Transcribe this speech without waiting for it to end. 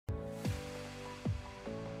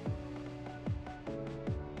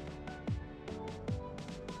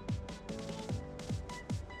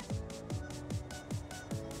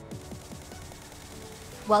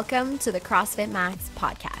Welcome to the CrossFit Max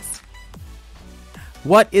podcast.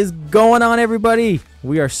 What is going on, everybody?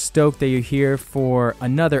 We are stoked that you're here for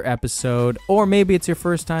another episode, or maybe it's your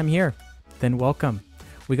first time here. Then welcome.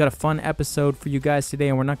 We got a fun episode for you guys today,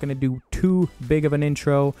 and we're not going to do too big of an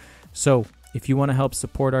intro. So if you want to help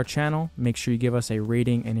support our channel, make sure you give us a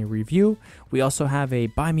rating and a review. We also have a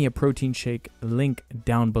Buy Me a Protein Shake link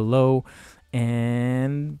down below.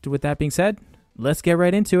 And with that being said, let's get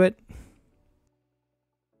right into it.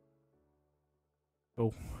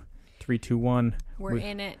 Oh, 3, 2, 1. We're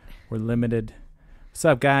in it. We're limited. What's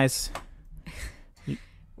up, guys?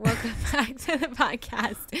 Welcome back to the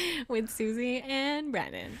podcast with Susie and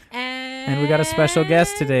Brandon. And we got a special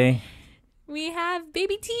guest today. We have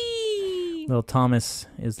baby T. Little Thomas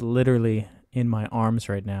is literally in my arms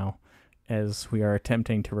right now as we are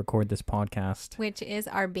attempting to record this podcast. Which is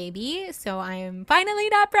our baby. So I am finally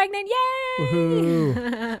not pregnant. Yay!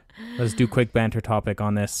 Woohoo! Let's do quick banter topic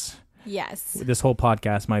on this. Yes. This whole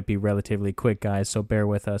podcast might be relatively quick, guys, so bear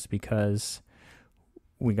with us because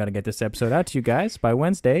we got to get this episode out to you guys by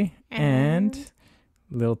Wednesday. And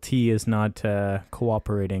little T is not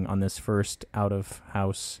cooperating on this first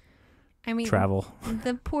out-of-house travel.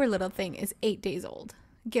 The poor little thing is 8 days old.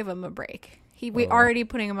 Give him a break. We already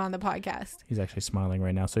putting him on the podcast. He's actually smiling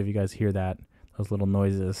right now. So if you guys hear that, those little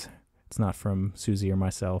noises, it's not from Susie or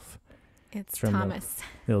myself. It's from Thomas.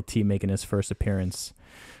 Little T making his first appearance.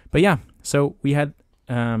 But yeah, so we had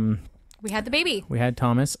the baby. We had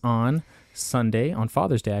Thomas on Sunday, on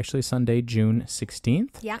Father's Day, actually, Sunday, June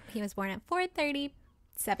 16th. Yeah, he was born at 4:37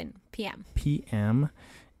 p.m.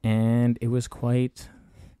 And it was quite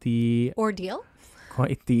the ordeal.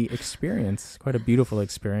 Quite the experience. Quite a beautiful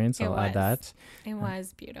experience. I'll add that. It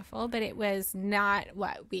was beautiful, but it was not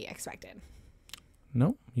what we expected.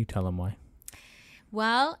 No, you tell him why.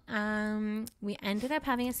 Well, we ended up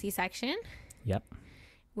having a C-section. Yep.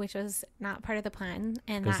 Which was not part of the plan,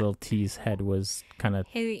 and because little T's head was kind of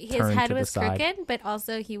his head was crooked, but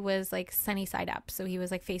also he was like sunny side up, so he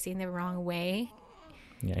was like facing the wrong way.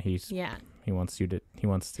 Yeah, he wants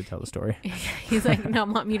to tell the story. He's like, no,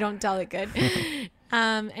 Mom, you don't tell it good.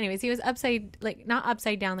 Anyways, he was not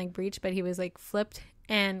upside down like breech, but he was like flipped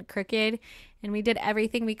and crooked, and we did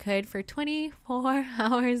everything we could for 24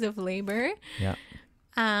 hours of labor. Yeah.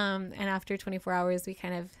 And after 24 hours,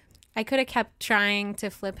 I could have kept trying to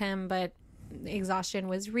flip him, but exhaustion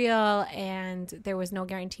was real and there was no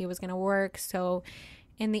guarantee it was going to work. So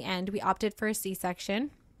in the end, we opted for a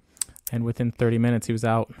C-section. And within 30 minutes, he was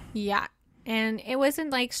out. Yeah. And it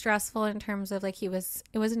wasn't like stressful in terms of like it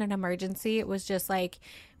wasn't an emergency. It was just like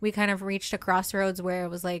we kind of reached a crossroads where it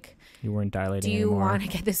was like, you weren't dilating anymore. Do you anymore. want to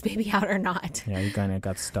get this baby out or not? Yeah, you kind of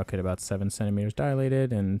got stuck at about 7 centimeters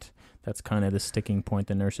dilated. And that's kind of the sticking point.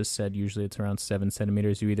 The nurses said usually it's around 7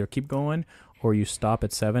 centimeters. You either keep going or you stop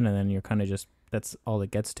at 7 and then you're kind of just, that's all it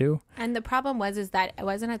gets to. And the problem is that it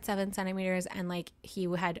wasn't at 7 centimeters and like he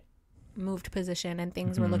had moved position and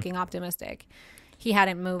things were looking optimistic. He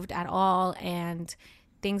hadn't moved at all, and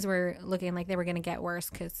things were looking like they were going to get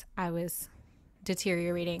worse because I was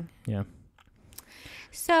deteriorating. Yeah.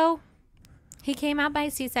 So he came out by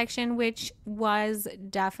C-section, which was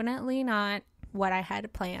definitely not what I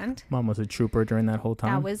had planned. Mom was a trooper during that whole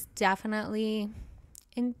time. That was definitely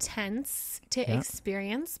intense to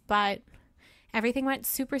experience, but everything went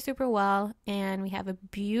super, super well, and we have a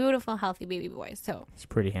beautiful, healthy baby boy. So he's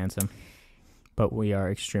pretty handsome, but we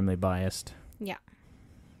are extremely biased. Yeah.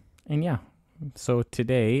 And yeah, so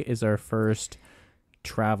today is our first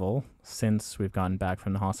travel since we've gotten back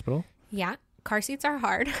from the hospital. Yeah, car seats are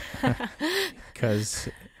hard. Because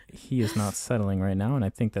he is not settling right now, and I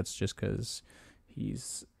think that's just because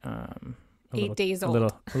he's 8 days old.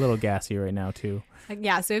 A little gassy right now too.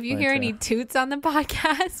 Yeah, so if you hear any toots on the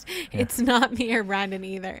podcast, it's not me or Brandon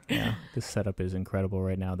either. Yeah, this setup is incredible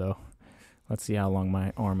right now, though. Let's see how long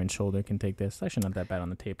my arm and shoulder can take this. Actually, not that bad on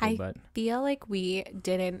the table, but I feel like we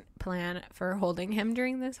didn't plan for holding him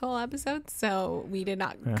during this whole episode, so we did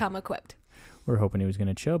not come equipped. We're hoping he was going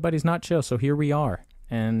to chill, but he's not chill, so here we are.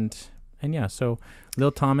 And yeah, so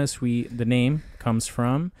Lil Thomas, the name comes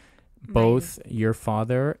from both your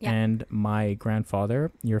father and my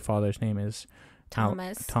grandfather. Your father's name is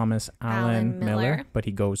Thomas Allen Miller, but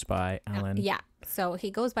he goes by Allen. Yeah. So he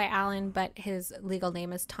goes by Allen, but his legal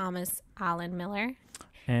name is Thomas Allen Miller.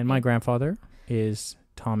 And my grandfather is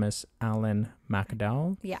Thomas Allen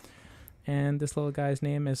McDowell. Yeah. And this little guy's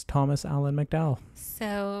name is Thomas Allen McDowell.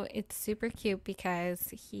 So it's super cute because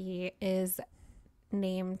he is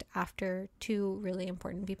named after two really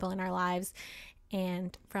important people in our lives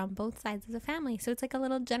and from both sides of the family. So it's like a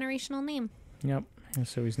little generational name. Yep. And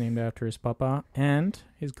so he's named after his papa and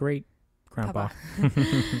his great Grandpa.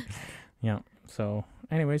 Yeah. So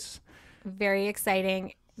anyways. Very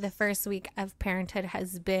exciting. The first week of parenthood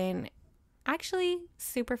has been actually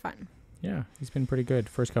super fun. Yeah, he's been pretty good.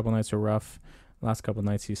 First couple nights were rough. Last couple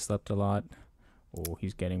nights he slept a lot. Oh,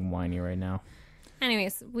 he's getting whiny right now.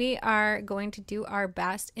 Anyways, we are going to do our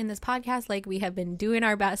best in this podcast like we have been doing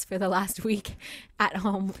our best for the last week at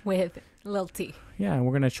home with Lil T. Yeah, and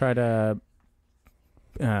we're going to try to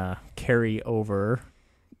carry over.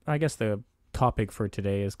 I guess the topic for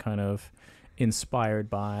today is kind of inspired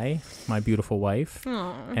by my beautiful wife.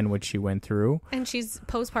 Aww. And what she went through. And she's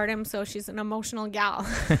postpartum, so she's an emotional gal.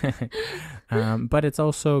 But it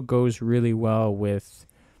also goes really well with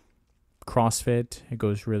CrossFit. It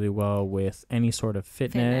goes really well with any sort of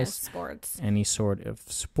fitness sports, any sort of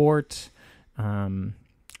sport. And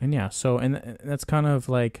yeah, so, and that's kind of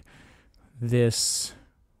like this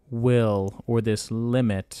will or this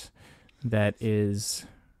limit that is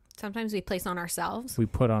sometimes we place on ourselves. We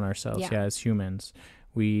put on ourselves, yeah, as humans.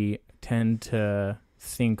 We tend to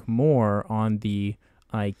think more on the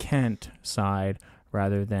I can't side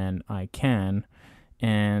rather than I can.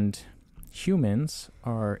 And humans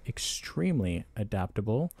are extremely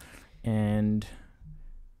adaptable and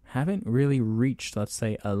haven't really reached, let's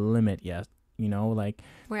say, a limit yet. You know, like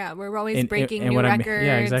we're always breaking new records.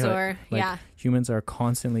 Yeah, exactly. Or like, humans are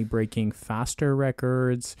constantly breaking faster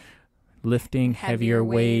records, lifting heavier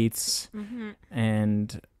weights,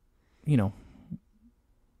 and you know,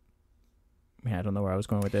 yeah, I don't know where I was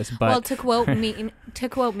going with this, but well, to quote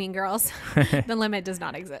Mean Girls, the limit does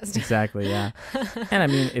not exist. Exactly, yeah. And I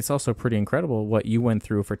mean, it's also pretty incredible what you went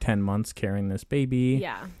through for 10 months carrying this baby.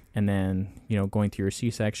 Yeah. And then, you know, going through your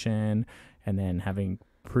C-section and then having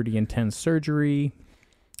pretty intense surgery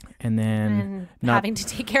and then not having to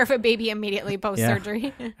take care of a baby immediately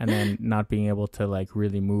post-surgery. Yeah. And then not being able to like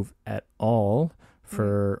really move at all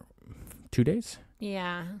for 2 days.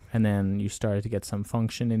 Yeah. And then you started to get some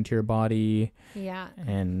function into your body. Yeah.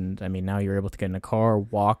 And I mean, now you're able to get in a car,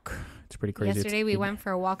 walk. It's pretty crazy. Yesterday we went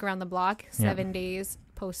for a walk around the block, 7 days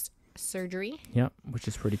post-surgery. Yeah, which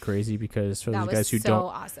is pretty crazy because for those guys who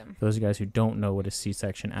awesome. Those guys who don't know what a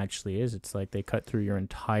C-section actually is, it's like they cut through your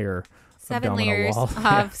entire 7 layers wall.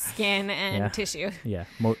 of skin and tissue. Yeah.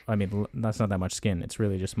 I mean, that's not that much skin. It's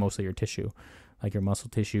really just mostly your tissue. Like your muscle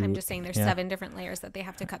tissue. I'm just saying there's 7 different layers that they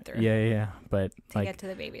have to cut through. Yeah. But to get to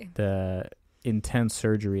the baby. The intense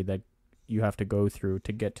surgery that you have to go through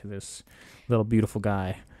to get to this little beautiful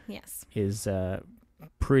guy is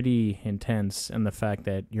pretty intense. And the fact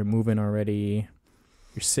that you're moving already,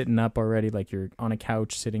 you're sitting up already, like you're on a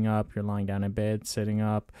couch sitting up, you're lying down in bed sitting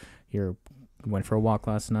up, you went for a walk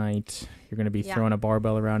last night, you're going to be throwing a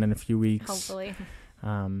barbell around in a few weeks. Hopefully.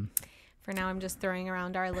 For now, I'm just throwing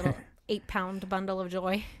around our little 8-pound bundle of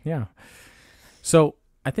joy. Yeah. So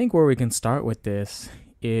I think where we can start with this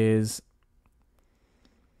is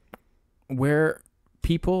where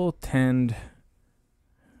people tend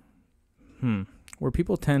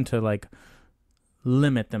to like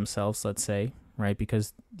limit themselves, let's say, right?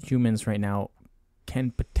 Because humans right now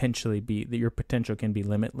can potentially be, your potential can be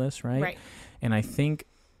limitless, right? Right. And I think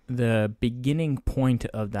the beginning point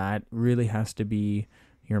of that really has to be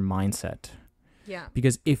your mindset. Yeah.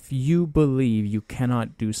 Because if you believe you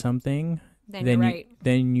cannot do something,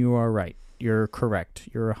 then you are right. You're correct.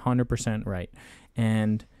 You're 100% right.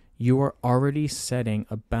 And you are already setting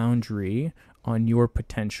a boundary on your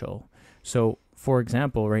potential. So, for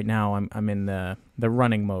example, right now I'm in the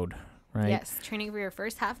running mode, right? Yes, training for your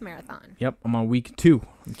first half marathon. Yep, I'm on week 2.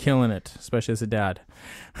 I'm killing it, especially as a dad.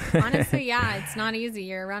 Honestly, yeah, it's not easy.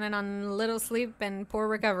 You're running on little sleep and poor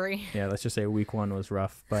recovery. Yeah, let's just say week 1 was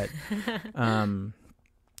rough. But,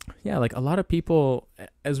 yeah, like a lot of people,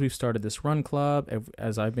 as we've started this run club,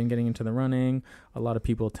 as I've been getting into the running, a lot of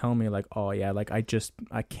people tell me like, oh, yeah, like I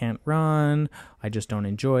can't run. I just don't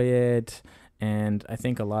enjoy it. And I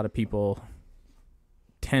think a lot of people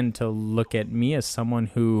tend to look at me as someone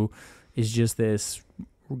who is just this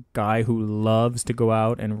guy who loves to go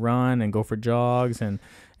out and run and go for jogs. And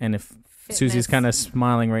if Fitness. Susie's kind of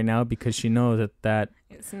smiling right now because she knows that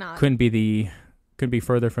it's not. couldn't be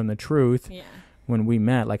further from the truth. Yeah. When we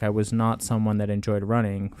met, like I was not someone that enjoyed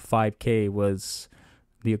running. 5K was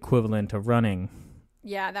the equivalent of running.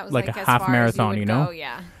 Yeah, that was like a as half far marathon, as you know? Go,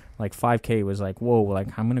 yeah. Like 5K was like, whoa,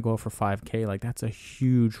 like I'm going to go for 5K. Like that's a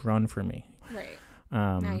huge run for me. Right.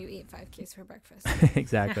 Now you eat 5Ks for breakfast.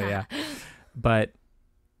 Exactly, yeah. But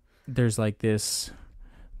there's like this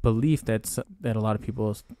belief that a lot of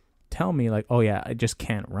people tell me like, oh yeah, I just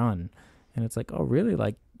can't run. And it's like, oh really?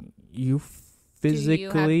 Like you physically, do you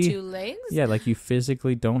have 2 legs? Yeah, like you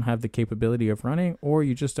physically don't have the capability of running, or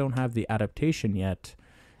you just don't have the adaptation yet.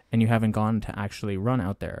 and you haven't gone to actually run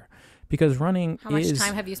out there. Because running How much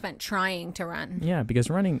time have you spent trying to run? Yeah, because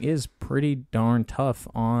running is pretty darn tough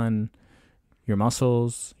on your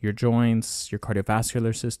muscles, your joints, your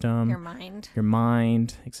cardiovascular system. Your mind. Your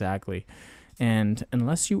mind, exactly. And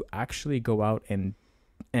unless you actually go out and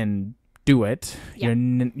do it, you're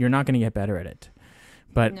not going to get better at it.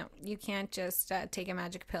 But no, you can't just take a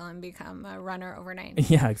magic pill and become a runner overnight.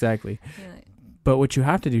 Yeah, exactly. But what you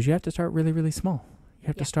have to do is you have to start really, really small. You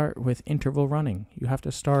have to start with interval running. You have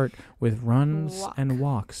to start with runs and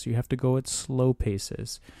walks. You have to go at slow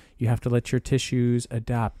paces. You have to let your tissues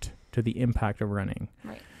adapt to the impact of running.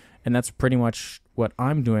 Right. And that's pretty much what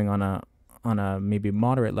I'm doing on a maybe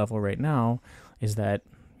moderate level right now, is that,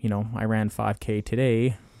 I ran 5K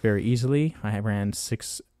today very easily. I ran 2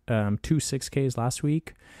 6Ks last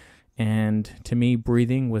week. And to me,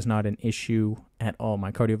 breathing was not an issue at all.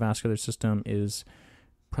 My cardiovascular system is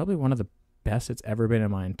probably one of the best it's ever been in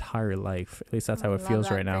my entire life. At least that's how it feels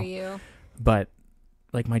right now. But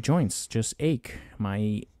like my joints just ache.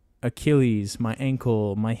 My Achilles, my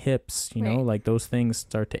ankle, my hips, like those things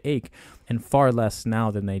start to ache, and far less now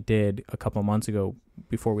than they did a couple months ago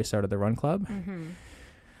before we started the run club. Mm-hmm.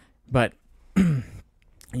 But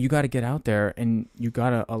you got to get out there and you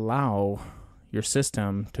got to allow your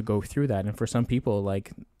system to go through that. And for some people,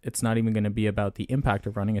 like, it's not even going to be about the impact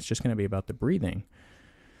of running. It's just going to be about the breathing.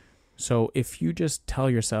 So if you just tell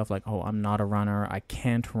yourself like, oh, I'm not a runner, I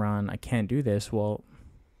can't run, I can't do this, well,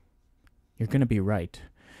 you're going to be right.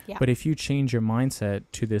 Yeah. But if you change your mindset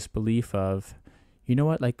to this belief of, you know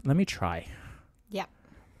what, like, let me try. Yeah.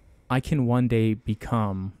 I can one day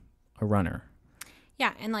become a runner.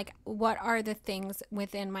 Yeah. And like, what are the things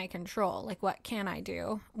within my control? Like, what can I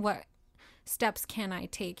do? What steps can I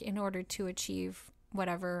take in order to achieve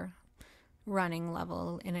whatever running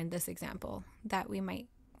level in this example that we might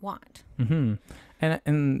want? Mm-hmm.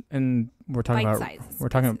 And we're talking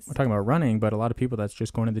about running, but a lot of people, that's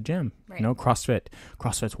just going to the gym. Right.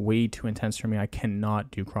 CrossFit's way too intense for me. I cannot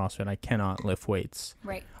do CrossFit. I cannot lift weights.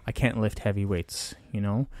 Right. I can't lift heavy weights.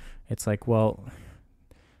 It's like, well,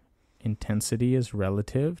 intensity is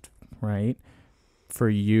relative, right? For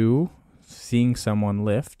you, seeing someone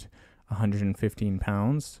lift 115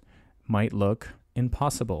 pounds might look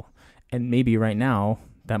impossible, and maybe right now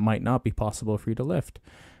that might not be possible for you to lift.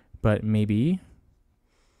 But maybe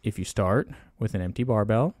if you start with an empty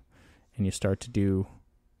barbell and you start to do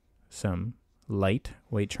some light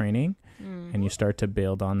weight training, and you start to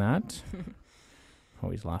build on that. Oh,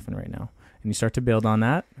 he's laughing right now. And you start to build on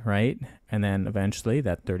that, right? And then eventually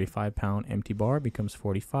that 35-pound empty bar becomes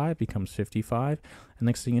 45, becomes 55. And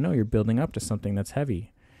next thing you know, you're building up to something that's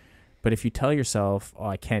heavy. But if you tell yourself, oh,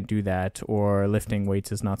 I can't do that, or lifting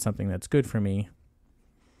weights is not something that's good for me,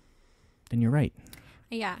 then you're right.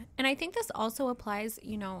 Yeah. And I think this also applies,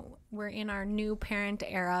 we're in our new parent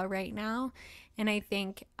era right now. And I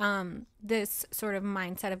think this sort of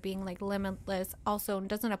mindset of being like limitless also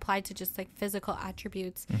doesn't apply to just like physical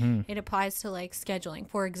attributes. Mm-hmm. It applies to like scheduling.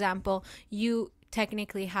 For example, you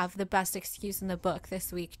technically have the best excuse in the book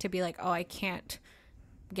this week to be like, oh, I can't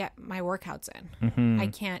get my workouts in. Mm-hmm. I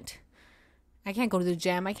can't go to the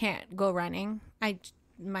gym. I can't go running.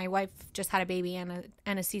 My wife just had a baby and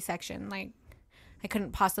a C-section. Like, I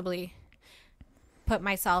couldn't possibly put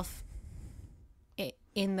myself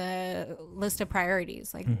in the list of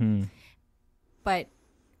priorities. Like, but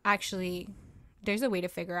actually, there's a way to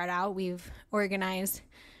figure it out. We've organized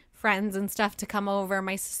friends and stuff to come over.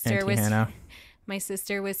 My sister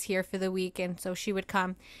was here for the week, and so she would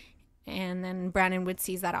come, and then Brandon would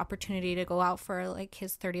seize that opportunity to go out for like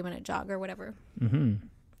his 30-minute jog or whatever. Mm-hmm.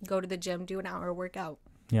 Go to the gym, do an hour workout.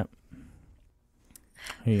 Yep.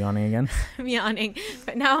 Are you yawning again? I'm yawning,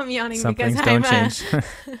 but now I'm yawning Some because things don't change.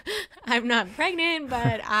 I'm not pregnant,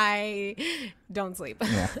 but I don't sleep.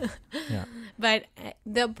 Yeah. But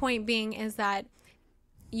the point being is that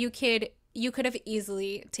you could have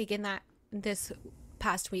easily taken this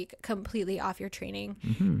past week completely off your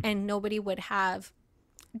training, and nobody would have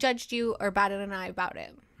judged you or batted an eye about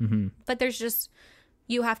it. Mm-hmm. But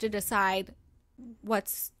you have to decide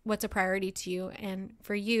what's a priority to you, and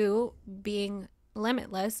for you, being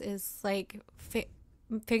limitless is like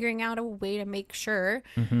figuring out a way to make sure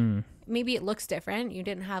maybe it looks different. You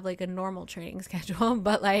didn't have like a normal training schedule,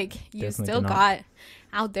 but like you Definitely still got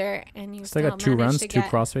out there, and you still got 2 runs, 2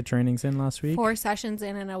 CrossFit trainings in last week, 4 sessions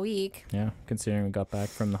in a week. Yeah, considering we got back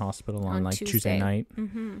from the hospital on like Tuesday night.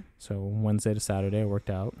 So Wednesday to Saturday I worked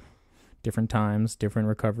out, different times, different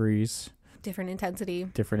recoveries, different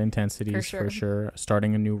intensities for sure.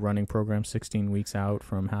 Starting a new running program 16 weeks out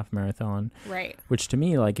from half marathon. Right. Which to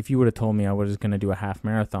me, like, if you would have told me I was going to do a half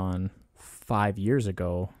marathon 5 years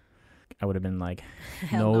ago, I would have been like,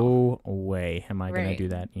 Hell no way am I going to do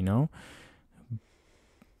that, you know?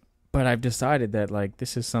 But I've decided that like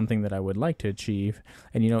this is something that I would like to achieve.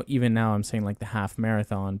 And, you know, even now I'm saying like the half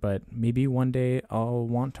marathon, but maybe one day I'll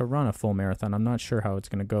want to run a full marathon. I'm not sure how it's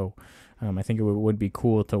going to go. I think it would be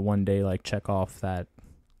cool to one day like check off that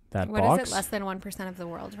box. What is it? Less than 1% of the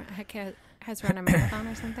world has run a marathon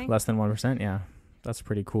or something? Less than 1%, yeah. That's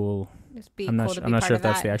pretty cool. I'm not sure if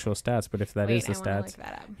that's the actual stats, but if that is the stats,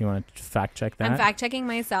 you want to fact check that? I'm fact checking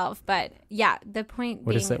myself, but yeah, the point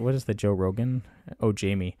What is the Joe Rogan? Oh,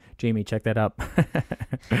 Jamie, check that up.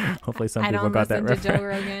 Hopefully some people got that right. Joe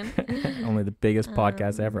Rogan. Only the biggest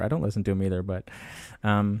podcast ever. I don't listen to him either, but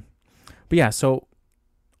yeah. So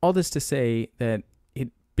all this to say that it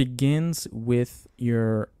begins with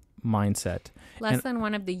your mindset. Less than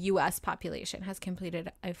 1% of the U.S. population has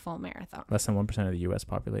completed a full marathon. Less than 1% of the U.S.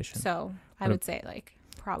 population. So I would say like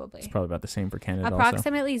probably. It's probably about the same for Canada.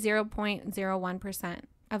 Approximately 0.01%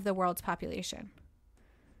 of the world's population.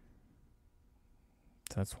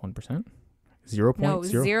 So that's 1%? 0.0? No,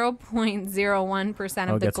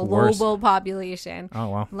 0.01% of the global population. Oh,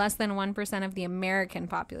 wow. Less than 1% of the American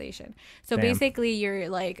population. So Damn. basically you're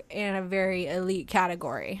like in a very elite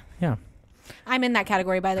category. Yeah. I'm in that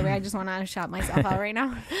category, by the way. I just want to shout myself out right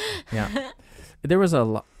now. Yeah. There was a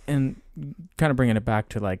lot, and kind of bringing it back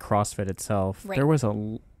to like CrossFit itself, right. There was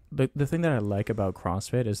the thing that I like about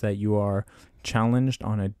CrossFit is that you are challenged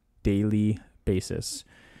on a daily basis.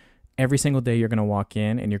 Every single day you're going to walk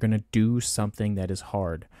in and you're going to do something that is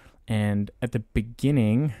hard. And at the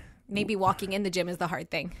beginning... Maybe walking in the gym is the hard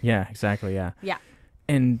thing. Yeah, exactly. Yeah. Yeah.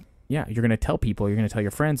 And yeah, you're going to tell people, you're going to tell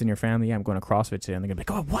your friends and your family, yeah, I'm going to CrossFit today. And they're going to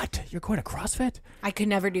be like, oh, what? You're going to CrossFit? I could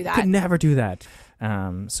never do that. Could never do that.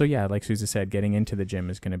 So yeah, like Susan said, getting into the gym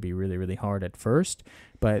is going to be really, really hard at first.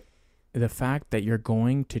 But the fact that you're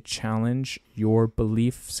going to challenge your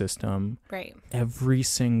belief system right. every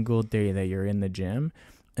single day that you're in the gym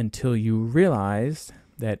until you realize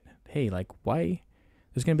that, hey, like, why?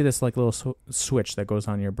 There's going to be this like little switch that goes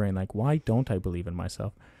on in your brain. Like, why don't I believe in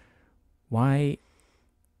myself? Why?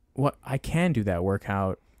 What? I can do that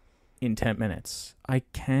workout in 10 minutes. I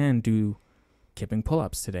can do kipping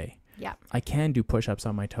pull-ups today. Yeah. I can do push-ups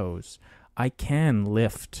on my toes. I can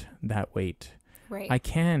lift that weight. Right. I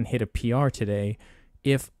can hit a PR today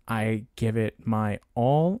if I give it my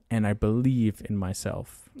all and I believe in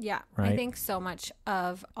myself. Yeah. Right? I think so much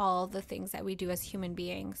of all the things that we do as human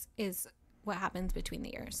beings is what happens between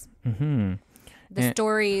the ears. Mm-hmm. The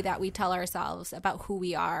story that we tell ourselves about who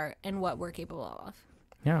we are and what we're capable of.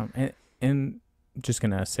 Yeah. And just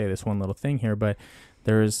going to say this one little thing here, but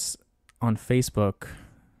there's on Facebook,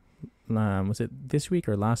 was it this week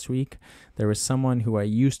or last week? There was someone who I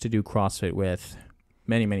used to do CrossFit with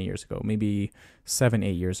many, many years ago, maybe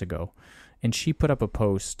 7-8 years ago. And she put up a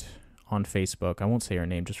post on Facebook. I won't say her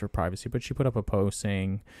name just for privacy, but she put up a post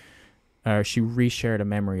saying, she reshared a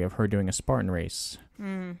memory of her doing a Spartan race.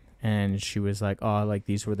 Mm. And she was like, oh, like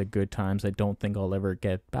these were the good times. I don't think I'll ever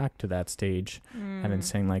get back to that stage. And then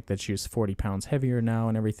saying like that she was 40 pounds heavier now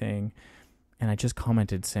and everything. And I just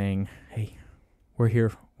commented saying, hey, we're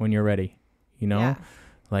here when you're ready. You know, yeah.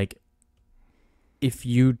 Like if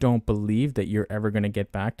you don't believe that you're ever going to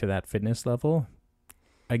get back to that fitness level,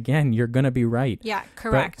 again, you're going to be right. Yeah,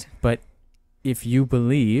 correct. But if you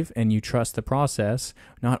believe and you trust the process,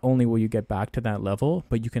 not only will you get back to that level,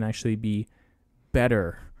 but you can actually be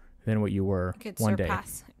better than what you were one day.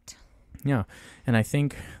 It. Yeah. And I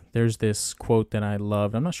think there's this quote that I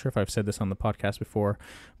loved. I'm not sure if I've said this on the podcast before,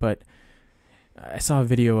 but I saw a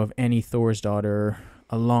video of Annie Thorisdottir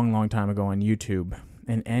a long, long time ago on YouTube.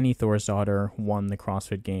 And Annie Thorisdottir won the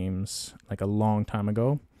CrossFit Games like a long time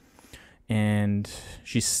ago. And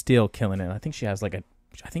she's still killing it. I think she has like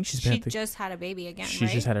she just had a baby again, She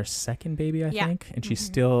right? just had her second baby, I think. And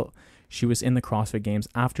she was in the CrossFit Games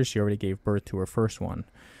after she already gave birth to her first one.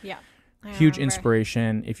 Yeah. Huge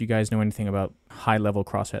inspiration. If you guys know anything about high-level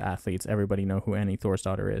CrossFit athletes, everybody know who Annie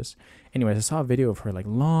Thorisdottir is. Anyways, I saw a video of her like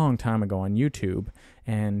long time ago on YouTube,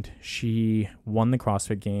 and she won the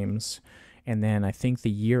CrossFit Games. And then I think the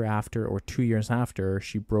year after or 2 years after,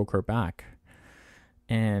 she broke her back.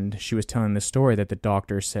 And she was telling the story that the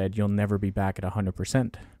doctor said, you'll never be back at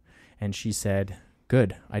 100%. And she said,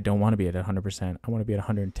 good, I don't want to be at 100%. I want to be at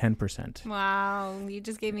 110%. Wow, you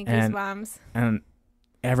just gave me goosebumps. And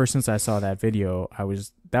ever since I saw that video,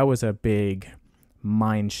 that was a big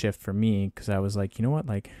mind shift for me, because I was like, you know what?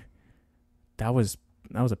 Like that was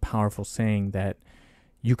a powerful saying, that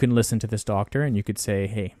you can listen to this doctor and you could say,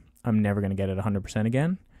 hey, I'm never going to get it 100%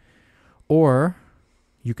 again. Or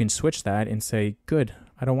you can switch that and say, good,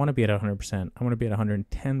 I don't want to be at 100%. I want to be at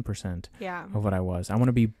 110% Yeah. of what I was. I want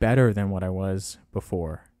to be better than what I was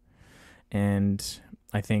before. And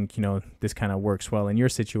I think, you know, this kind of works well in your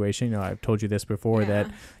situation. You know, I've told you this before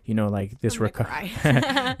that, you know, like this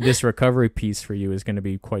this recovery piece for you is going to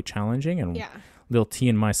be quite challenging. And Lil T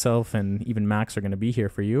and myself and even Max are going to be here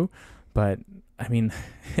for you. But I mean,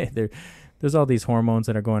 there's all these hormones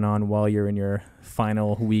that are going on while you're in your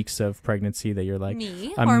final weeks of pregnancy that you're like,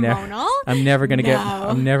 hormonal? I'm never going to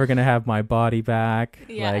I'm never going to have my body back.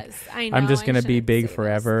 Yes, like, I know. I'm just going to be big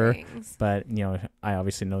forever. But, you know, I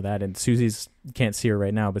obviously know that. And Susie's, you can't see her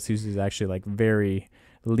right now, but Susie's actually like very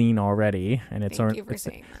lean already. And it's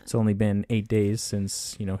only been 8 days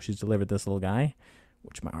since, you know, she's delivered this little guy,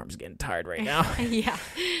 which my arm's getting tired right now. Yeah.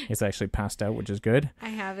 It's actually passed out, which is good. I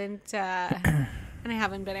haven't, and I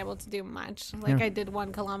haven't been able to do much. Like I did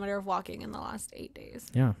 1 kilometer of walking in the last 8 days.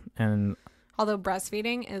 Yeah. And although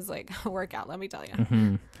breastfeeding is like a workout, let me tell you.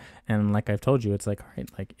 Mm-hmm. And like I've told you, it's like, all right,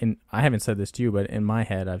 like I haven't said this to you, but in my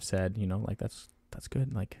head, I've said, you know, like that's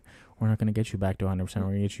good. Like we're not going to get you back to 100%. We're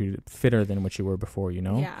going to get you fitter than what you were before, you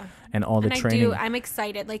know? Yeah. And all the training. I'm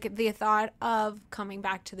excited. Like the thought of coming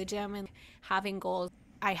back to the gym and having goals.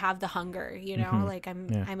 I have the hunger, you know, Mm-hmm. like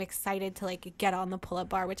I'm excited to like get on the pull-up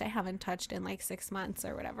bar, which I haven't touched in like 6 months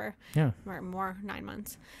or whatever. Yeah. Or more, 9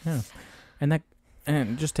 months. Yeah.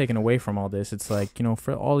 And just taken away from all this, it's like, you know,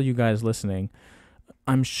 for all you guys listening,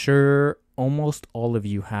 I'm sure almost all of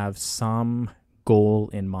you have some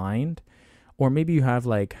goal in mind, or maybe you have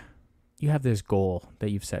this goal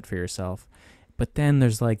that you've set for yourself. But then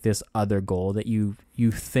there's like this other goal that you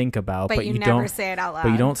think about, but you never don't say it out loud. But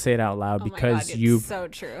you don't say it out loud because so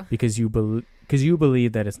true. Because you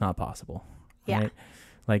believe that it's not possible. Yeah. Right?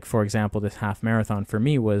 Like for example, this half marathon for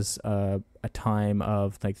me was a time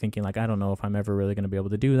of like thinking like I don't know if I'm ever really going to be able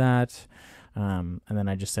to do that. And then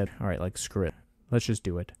I just said, all right, like screw it, let's just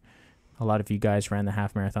do it. A lot of you guys ran the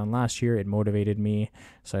half marathon last year. It motivated me,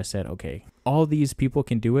 so I said, okay, all these people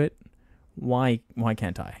can do it. Why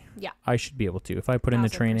can't I? Yeah. I should be able to. If I put in the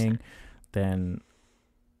training, then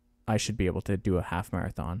I should be able to do a half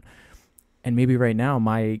marathon. And maybe right now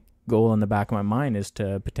my goal in the back of my mind is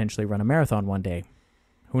to potentially run a marathon one day.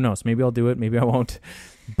 Who knows? Maybe I'll do it. Maybe I won't.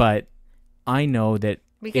 But I know that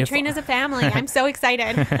we can train as a family. I'm so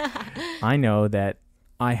excited. I know that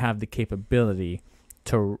I have the capability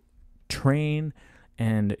to train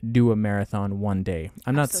and do a marathon one day.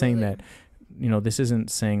 I'm not saying that, you know, this isn't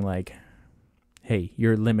saying like, hey,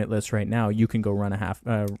 you're limitless right now. You can go run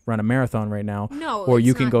a marathon right now. No, or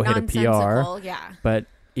you can go hit a PR. Yeah. But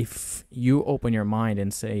if you open your mind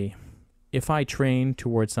and say, if I train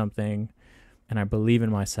towards something and I believe in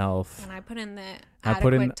myself. And I put in the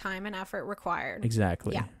adequate time and effort required.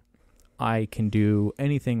 Exactly. Yeah. I can do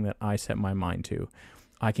anything that I set my mind to.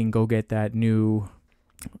 I can go get that new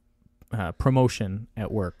promotion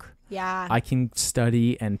at work. Yeah. I can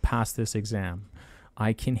study and pass this exam.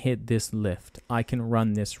 I can hit this lift. I can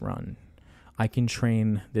run this run. I can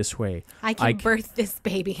train this way. I can birth this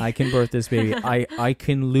baby. I can birth this baby. I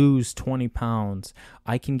can lose 20 pounds.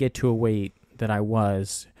 I can get to a weight that I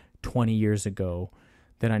was 20 years ago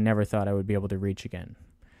that I never thought I would be able to reach again.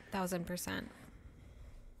 1000%.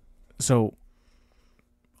 So,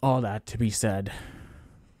 all that to be said,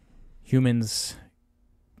 humans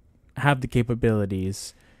have the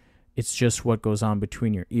capabilities. It's just what goes on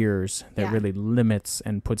between your ears that really limits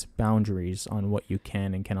and puts boundaries on what you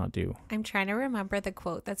can and cannot do. I'm trying to remember the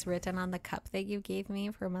quote that's written on the cup that you gave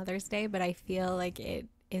me for Mother's Day, but I feel like it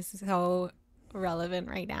is so relevant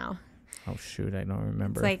right now. Oh, shoot. I don't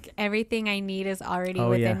remember. It's like everything I need is already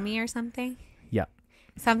within me or something. Yeah.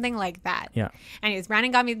 Something like that. Yeah. Anyways,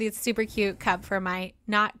 Brandon got me this super cute cup for my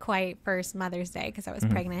not quite first Mother's Day because I was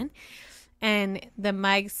pregnant. And the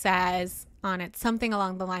mug says on it something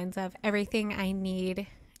along the lines of everything I need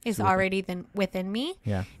is already within me.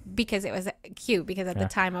 Yeah. Because it was cute because at the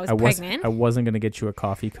time I was pregnant. I wasn't going to get you a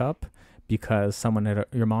coffee cup because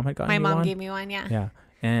your mom had gotten you one. My mom gave me one, yeah. Yeah.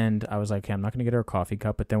 And I was like, okay, I'm not going to get her a coffee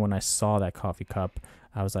cup. But then when I saw that coffee cup,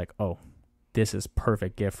 I was like, oh, this is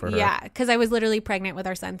perfect gift for her. Yeah, because I was literally pregnant with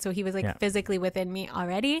our son. So he was like physically within me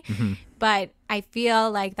already. Mm-hmm. But I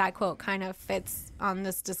feel like that quote kind of fits on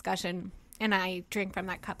this discussion. And I drink from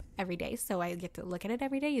that cup every day, so I get to look at it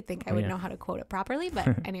every day. You'd think I would know how to quote it properly, but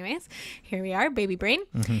anyways, here we are, baby brain.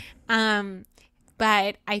 Mm-hmm.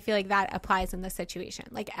 But I feel like that applies in this situation.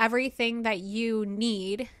 Like everything that you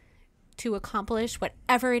need to accomplish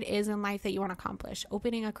whatever it is in life that you want to accomplish,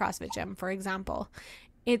 opening a CrossFit gym, for example,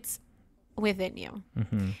 it's within you.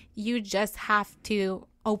 Mm-hmm. You just have to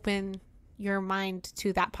open your mind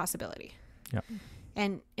to that possibility. Yep.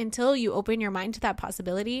 And until you open your mind to that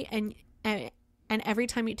possibility and And every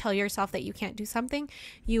time you tell yourself that you can't do something,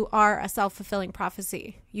 you are a self-fulfilling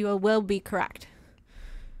prophecy. You will be correct.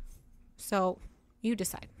 So you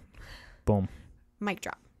decide. Boom. Mic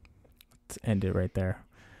drop. Let's end it right there.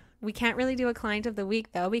 We can't really do a client of the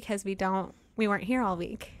week though, because we weren't here all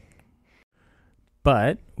week.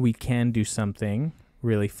 But we can do something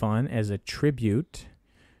really fun as a tribute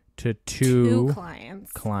to two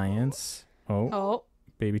clients. Oh,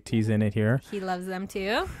 Baby T's in it here. He loves them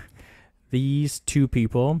too. These two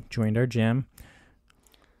people joined our gym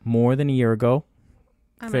more than a year ago,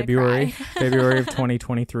 February of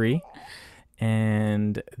 2023.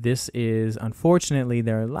 And this is unfortunately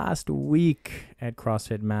their last week at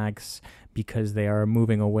CrossFit Max because they are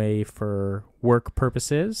moving away for work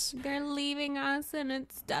purposes. They're leaving us and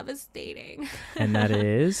it's devastating. And that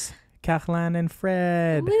is Karlane and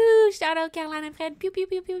Fred. Woo! Shout out Karlane and Fred. Pew, pew,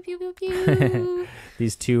 pew, pew, pew, pew, pew.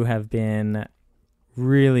 These two have been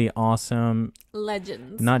really awesome.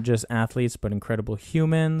 Legends. Not just athletes, but incredible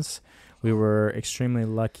humans. We were extremely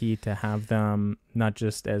lucky to have them not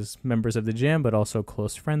just as members of the gym, but also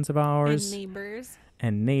close friends of ours.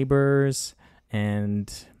 And neighbors.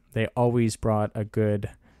 And they always brought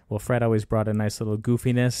Fred always brought a nice little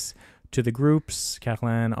goofiness to the groups.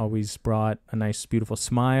 Karlane always brought a nice, beautiful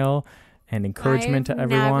smile and encouragement to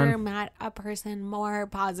everyone. I've never met a person more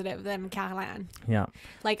positive than Karlane. Yeah.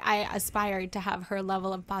 Like, I aspired to have her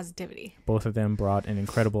level of positivity. Both of them brought an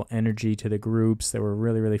incredible energy to the groups. They were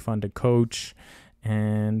really, really fun to coach.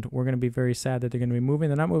 And we're going to be very sad that they're going to be moving.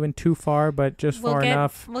 They're not moving too far, but just far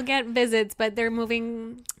enough. We'll get visits, but they're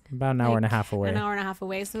moving about an hour and a half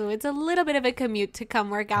away. So it's a little bit of a commute to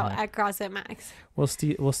come work out at CrossFit Max. We'll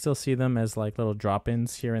still see them as like little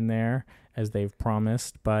drop-ins here and there as they've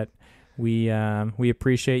promised, but we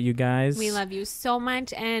appreciate you guys. We love you so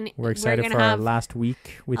much, and we're excited for our last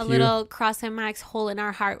week with you. A little CrossFit Max hole in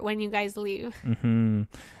our heart when you guys leave. Mm-hmm.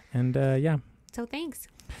 And yeah. So thanks.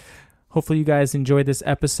 Hopefully you guys enjoyed this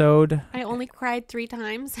episode. I only cried 3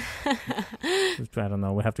 times. I don't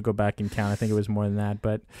know. We'll have to go back and count. I think it was more than that.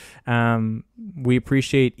 But we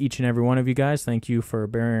appreciate each and every one of you guys. Thank you for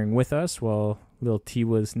bearing with us while little T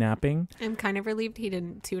was napping. I'm kind of relieved he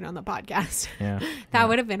didn't tune on the podcast. Yeah. That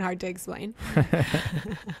would have been hard to explain.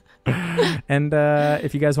 And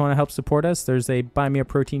if you guys want to help support us, there's a Buy Me a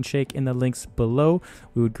Protein shake in the links below.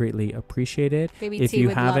 We would greatly appreciate it. Baby T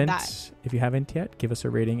would love that. If you haven't yet, give us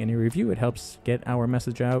a rating and a review. It helps get our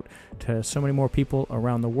message out to so many more people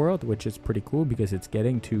around the world, which is pretty cool because it's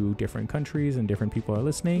getting to different countries and different people are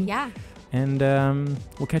listening. Yeah. And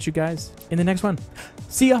we'll catch you guys in the next one.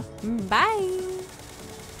 See ya. Bye.